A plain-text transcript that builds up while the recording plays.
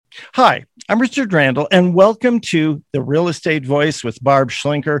Hi, I'm Richard Randall, and welcome to The Real Estate Voice with Barb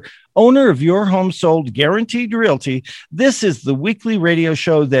Schlinker, owner of Your Home Sold Guaranteed Realty. This is the weekly radio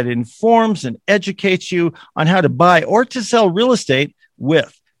show that informs and educates you on how to buy or to sell real estate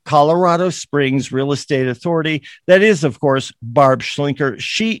with Colorado Springs Real Estate Authority. That is, of course, Barb Schlinker.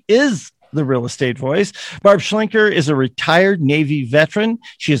 She is the Real Estate Voice. Barb Schlinker is a retired Navy veteran.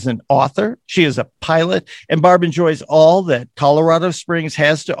 She is an author. She is a pilot. And Barb enjoys all that Colorado Springs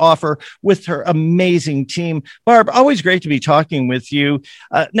has to offer with her amazing team. Barb, always great to be talking with you.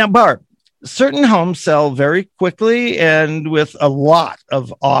 Now, Barb, certain homes sell very quickly and with a lot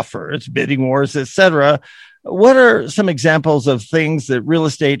of offers, bidding wars, etc. What are some examples of things that real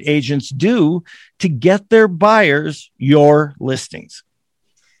estate agents do to get their buyers your listings?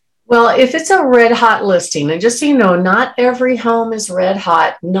 Well, if it's a red hot listing, and just so you know, not every home is red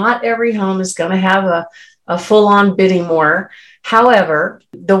hot. Not every home is going to have a full-on bidding war. However,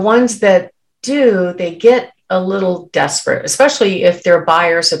 the ones that do, they get a little desperate, especially if their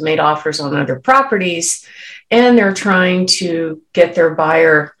buyers have made offers on other properties and they're trying to get their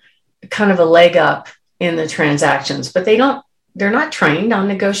buyer kind of a leg up in the transactions. But they're not trained on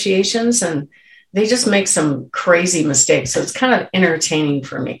negotiations, and they just make some crazy mistakes. So it's kind of entertaining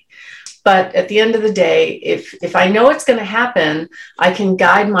for me. But at the end of the day, if I know it's going to happen, I can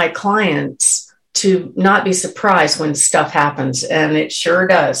guide my clients to not be surprised when stuff happens. And it sure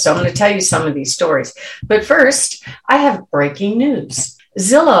does. So I'm going to tell you some of these stories. But first, I have breaking news.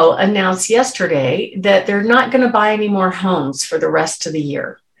 Zillow announced yesterday that they're not going to buy any more homes for the rest of the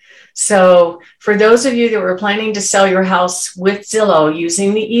year. So for those of you that were planning to sell your house with Zillow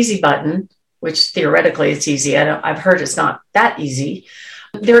using the easy button, which theoretically it's easy, I've heard it's not that easy.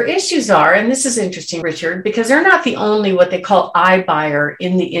 Their issues are, and this is interesting, Richard, because they're not the only what they call iBuyer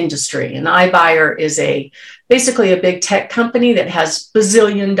in the industry. An iBuyer is basically a big tech company that has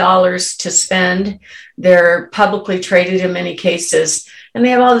bazillion dollars to spend. They're publicly traded in many cases, and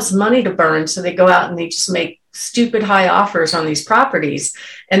they have all this money to burn. So they go out and they just make stupid high offers on these properties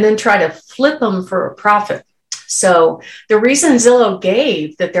and then try to flip them for a profit. So the reason Zillow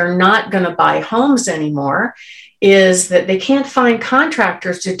gave that they're not going to buy homes anymore is that they can't find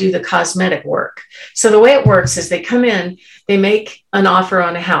contractors to do the cosmetic work. So the way it works is they come in, they make an offer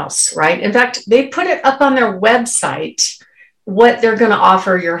on a house, right? In fact, they put it up on their website, what they're going to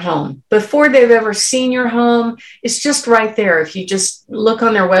offer your home. Before they've ever seen your home, it's just right there. If you just look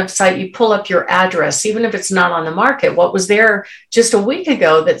on their website, you pull up your address, even if it's not on the market, what was there just a week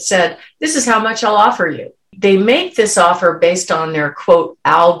ago that said, this is how much I'll offer you. They make this offer based on their, quote,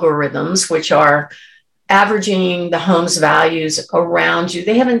 algorithms, which are averaging the home's values around you.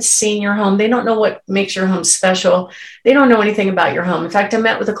 They haven't seen your home. They don't know what makes your home special. They don't know anything about your home. In fact, I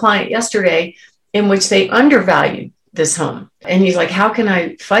met with a client yesterday in which they undervalued this home. And he's like, how can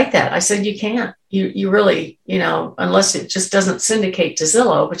I fight that? I said, you can't. You really, unless it just doesn't syndicate to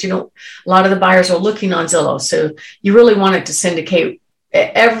Zillow, but a lot of the buyers are looking on Zillow. So you really want it to syndicate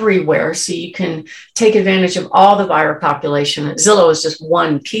everywhere so you can take advantage of all the buyer population. Zillow is just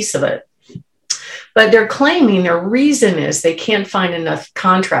one piece of it. But they're claiming their reason is they can't find enough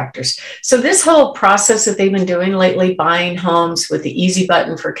contractors. So this whole process that they've been doing lately, buying homes with the easy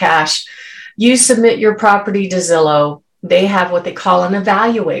button for cash, you submit your property to Zillow. They have what they call an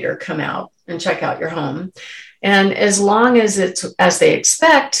evaluator come out and check out your home. And as long as it's as they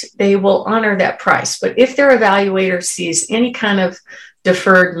expect, they will honor that price. But if their evaluator sees any kind of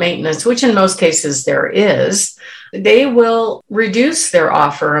deferred maintenance, which in most cases there is, they will reduce their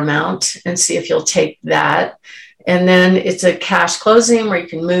offer amount and see if you'll take that. And then it's a cash closing where you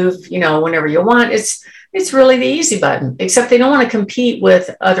can move, whenever you want. It's really the easy button, except they don't want to compete with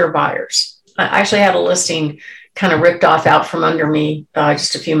other buyers. I actually had a listing kind of ripped off out from under me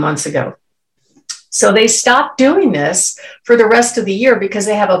just a few months ago. So they stopped doing this for the rest of the year because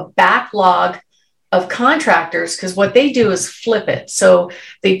they have a backlog of contractors, because what they do is flip it. So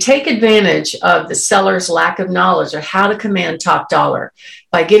they take advantage of the seller's lack of knowledge of how to command top dollar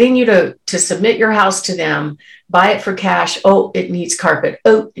by getting you to submit your house to them, buy it for cash. Oh, it needs carpet.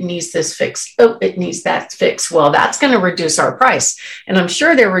 Oh, it needs this fixed. Oh, it needs that fixed. Well, that's going to reduce our price. And I'm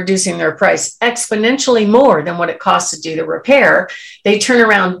sure they're reducing their price exponentially more than what it costs to do the repair. They turn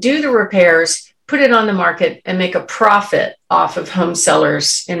around, do the repairs, put it on the market, and make a profit off of home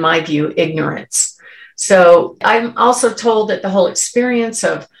sellers, in my view, ignorance. So I'm also told that the whole experience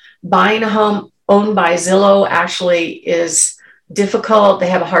of buying a home owned by Zillow actually is difficult. They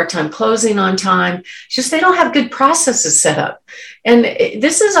have a hard time closing on time. It's just they don't have good processes set up. And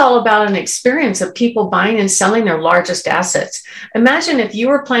this is all about an experience of people buying and selling their largest assets. Imagine if you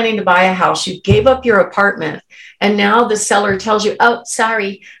were planning to buy a house, you gave up your apartment, And now the seller tells you, oh,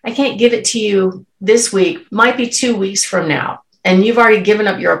 sorry, I can't give it to you this week. Might be 2 weeks from now. And you've already given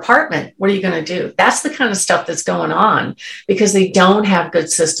up your apartment. What are you going to do? That's the kind of stuff that's going on because they don't have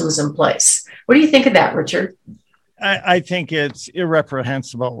good systems in place. What do you think of that, Richard? I think it's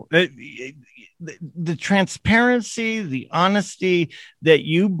irreprehensible. The transparency, the honesty that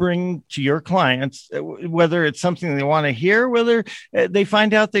you bring to your clients, whether it's something they want to hear, whether they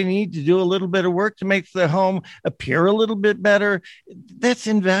find out they need to do a little bit of work to make the home appear a little bit better, that's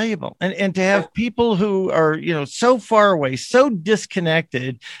invaluable. And to have people who are, so far away, so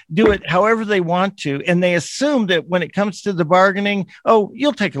disconnected, do it however they want to. And they assume that when it comes to the bargaining, oh,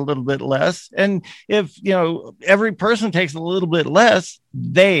 you'll take a little bit less. And if, every person takes a little bit less,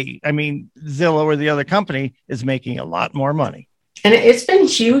 Zillow or the other company is making a lot more money. And it's been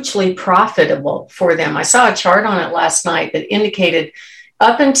hugely profitable for them. I saw a chart on it last night that indicated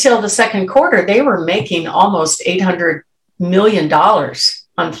up until the second quarter, they were making almost $800 million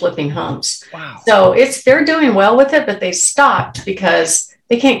on flipping homes. Wow. So they're doing well with it, but they stopped because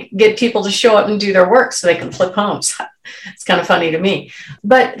they can't get people to show up and do their work so they can flip homes. It's kind of funny to me.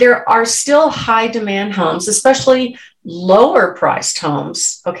 But there are still high demand homes, especially lower priced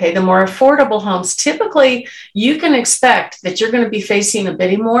homes. Okay. The more affordable homes, typically you can expect that you're going to be facing a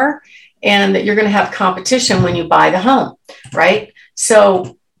bidding war and that you're going to have competition when you buy the home. Right.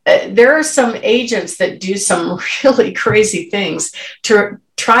 So there are some agents that do some really crazy things to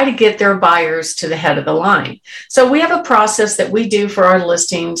try to get their buyers to the head of the line. So we have a process that we do for our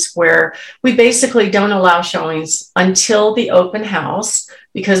listings where we basically don't allow showings until the open house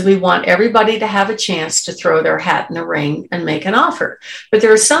because we want everybody to have a chance to throw their hat in the ring and make an offer. But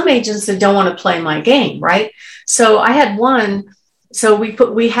there are some agents that don't want to play my game, right? So I had one. So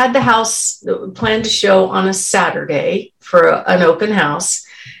we had the house planned to show on a Saturday for an open house.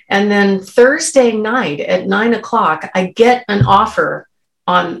 And then Thursday night at 9:00, I get an offer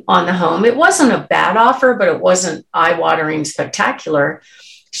on the home. It wasn't a bad offer, but it wasn't eye-watering spectacular.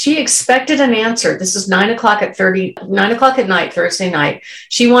 She expected an answer. This is 9:00 at night, Thursday night.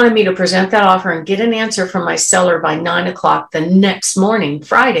 She wanted me to present that offer and get an answer from my seller by 9:00 the next morning,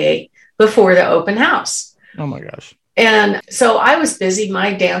 Friday, before the open house. Oh my gosh. And so I was busy.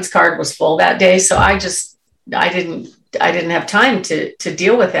 My dance card was full that day. So I didn't have time to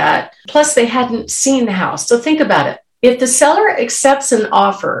deal with that. Plus they hadn't seen the house. So think about it. If the seller accepts an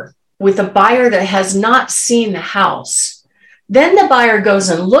offer with a buyer that has not seen the house, then the buyer goes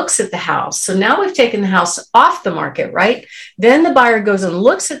and looks at the house. So now we've taken the house off the market, right? Then the buyer goes and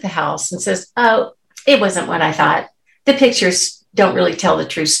looks at the house and says, oh, it wasn't what I thought. The pictures don't really tell the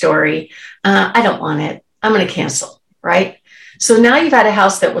true story. I don't want it. I'm going to cancel, right? So now you've had a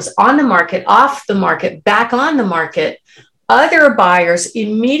house that was on the market, off the market, back on the market. Other buyers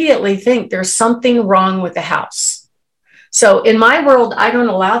immediately think there's something wrong with the house. So in my world, I don't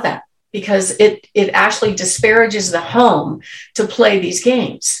allow that because it actually disparages the home to play these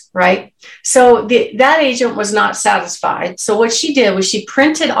games, right? So that agent was not satisfied. So what she did was she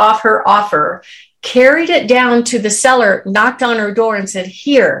printed off her offer, carried it down to the seller, knocked on her door and said,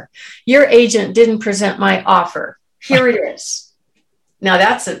 here, your agent didn't present my offer. Here it is. Now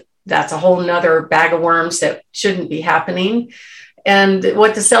that's a whole nother bag of worms that shouldn't be happening. And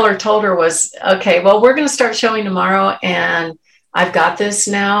what the seller told her was, okay, well, we're going to start showing tomorrow and I've got this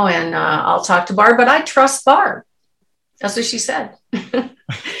now and I'll talk to Barb, but I trust Barb. That's what she said.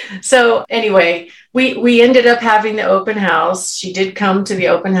 So anyway, we ended up having the open house. She did come to the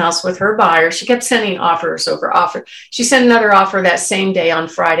open house with her buyer. She kept sending offers over offer. She sent another offer that same day on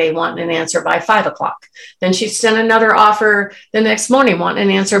Friday, wanting an answer by 5:00. Then she sent another offer the next morning, wanting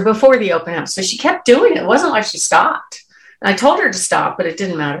an answer before the open house. So she kept doing it. It wasn't like she stopped. And I told her to stop, but it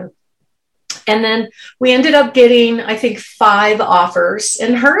didn't matter. And then we ended up getting, I think, 5 offers,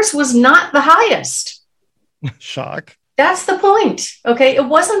 and hers was not the highest. Shock. That's the point. Okay. It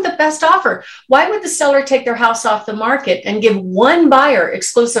wasn't the best offer. Why would the seller take their house off the market and give one buyer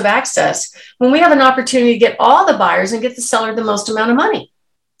exclusive access when we have an opportunity to get all the buyers and get the seller the most amount of money?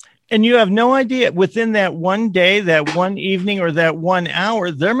 And you have no idea within that one day, that one evening, or that 1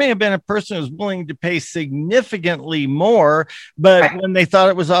 hour, there may have been a person who's willing to pay significantly more, but right. When they thought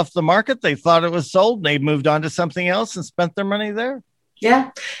it was off the market, they thought it was sold. They moved on to something else and spent their money there.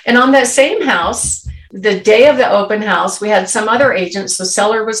 Yeah. And on that same house, the day of the open house, we had some other agents. The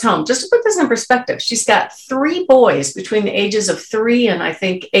seller was home. Just to put this in perspective, she's got 3 boys between the ages of 3 and I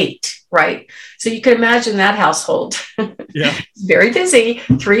think 8, right? So you can imagine that household. Yeah. Very busy.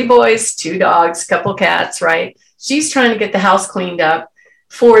 3 boys, 2 dogs, couple cats, right? She's trying to get the house cleaned up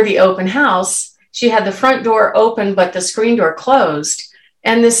for the open house. She had the front door open, but the screen door closed.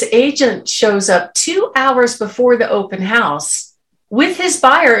 And this agent shows up 2 hours before the open house with his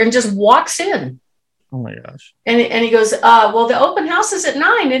buyer and just walks in. Oh my gosh. And he goes, well, the open house is at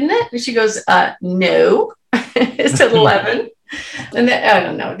 9, isn't it? And she goes, no, it's at 11. And I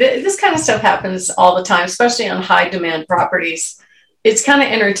don't know. This kind of stuff happens all the time, especially on high demand properties. It's kind of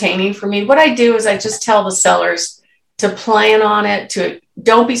entertaining for me. What I do is I just tell the sellers to plan on it,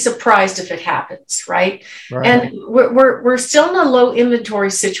 don't be surprised if it happens, right? And we're still in a low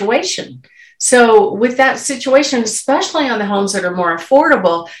inventory situation. So with that situation, especially on the homes that are more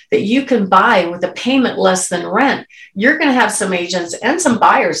affordable, that you can buy with a payment less than rent, you're going to have some agents and some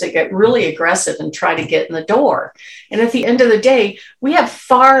buyers that get really aggressive and try to get in the door. And at the end of the day, we have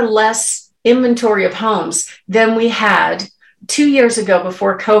far less inventory of homes than we had 2 years ago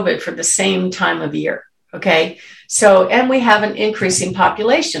before COVID for the same time of year. Okay. So, and we have an increasing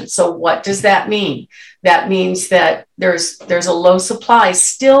population. So what does that mean? That means that there's a low supply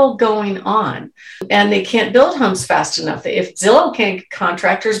still going on, and they can't build homes fast enough. If Zillow can't get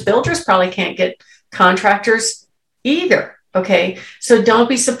contractors, builders probably can't get contractors either. Okay. So don't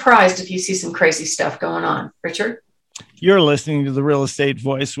be surprised if you see some crazy stuff going on. Richard? You're listening to The Real Estate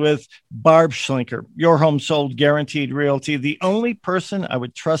Voice with Barb Schlinker, Your Home Sold Guaranteed Realty, the only person I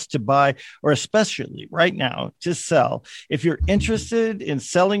would trust to buy, or especially right now to sell. If you're interested in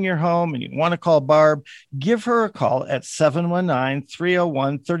selling your home and you want to call Barb, give her a call at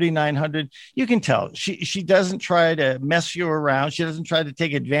 719-301-3900. You can tell she doesn't try to mess you around. She doesn't try to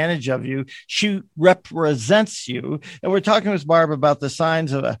take advantage of you. She represents you. And we're talking with Barb about the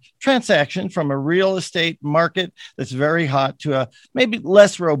signs of a transaction from a real estate market that's very hot to a maybe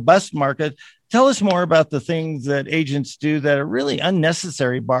less robust market. Tell us more about the things that agents do that are really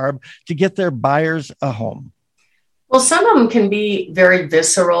unnecessary, Barb, to get their buyers a home. Well, some of them can be very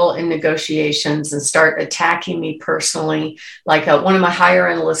visceral in negotiations and start attacking me personally. Like one of my higher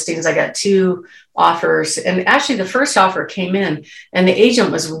end listings, I got 2 offers. And actually the first offer came in and the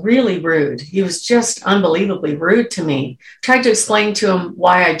agent was really rude. He was just unbelievably rude to me. Tried to explain to him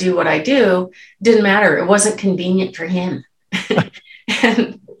why I do what I do. Didn't matter. It wasn't convenient for him.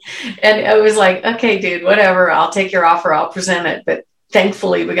 and it was like, okay, dude, whatever. I'll take your offer. I'll present it. But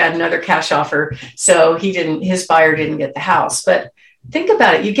thankfully we got another cash offer. So his buyer didn't get the house. But think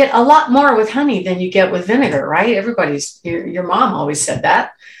about it. You get a lot more with honey than you get with vinegar, right? Your mom always said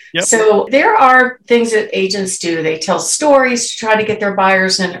that. Yep. So there are things that agents do. They tell stories to try to get their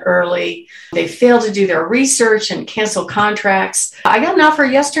buyers in early. They fail to do their research and cancel contracts. I got an offer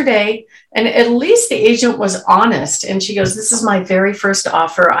yesterday, and at least the agent was honest. And she goes, "This is my very first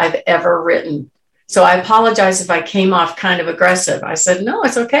offer I've ever written. So I apologize if I came off kind of aggressive." I said, "No,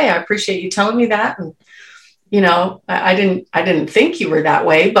 it's okay. I appreciate you telling me that. And, I didn't think you were that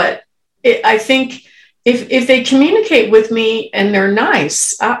way, but I think if they communicate with me and they're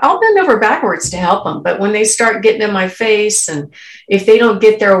nice, I'll bend over backwards to help them. But when they start getting in my face, and if they don't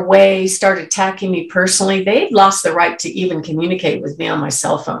get their way, start attacking me personally, they've lost the right to even communicate with me on my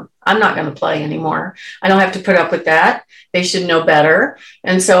cell phone. I'm not going to play anymore. I don't have to put up with that. They should know better."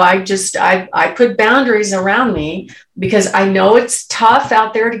 And so I put boundaries around me, because I know it's tough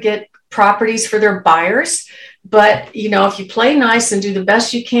out there to get properties for their buyers. But, if you play nice and do the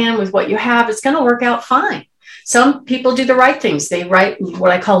best you can with what you have, it's going to work out fine. Some people do the right things. They write what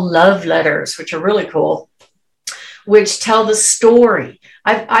I call love letters, which are really cool, which tell the story.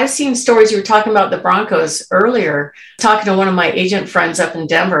 I've seen stories. You were talking about the Broncos earlier, talking to one of my agent friends up in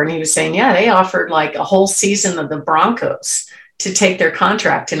Denver, and he was saying, yeah, they offered like a whole season of the Broncos to take their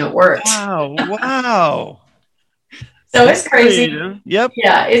contract, and it worked. Wow. So it's crazy. Yep.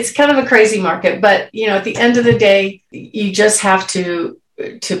 Yeah, it's kind of a crazy market. But, at the end of the day, you just have to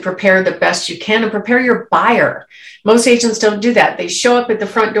prepare the best you can and prepare your buyer. Most agents don't do that. They show up at the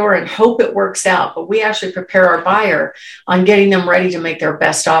front door and hope it works out. But we actually prepare our buyer on getting them ready to make their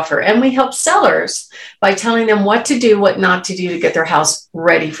best offer. And we help sellers by telling them what to do, what not to do to get their house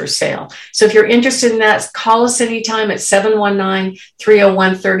ready for sale. So if you're interested in that, call us anytime at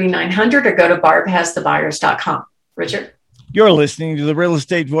 719-301-3900 or go to barbhasthebuyers.com. Richard? You're listening to The Real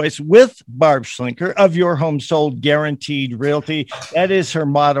Estate Voice with Barb Schlinker of Your Home Sold Guaranteed Realty. That is her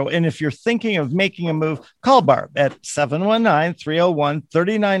motto. And if you're thinking of making a move, call Barb at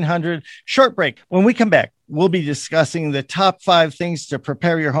 719-301-3900. Short break. When we come back, we'll be discussing the top 5 things to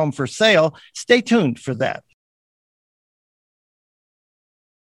prepare your home for sale. Stay tuned for that.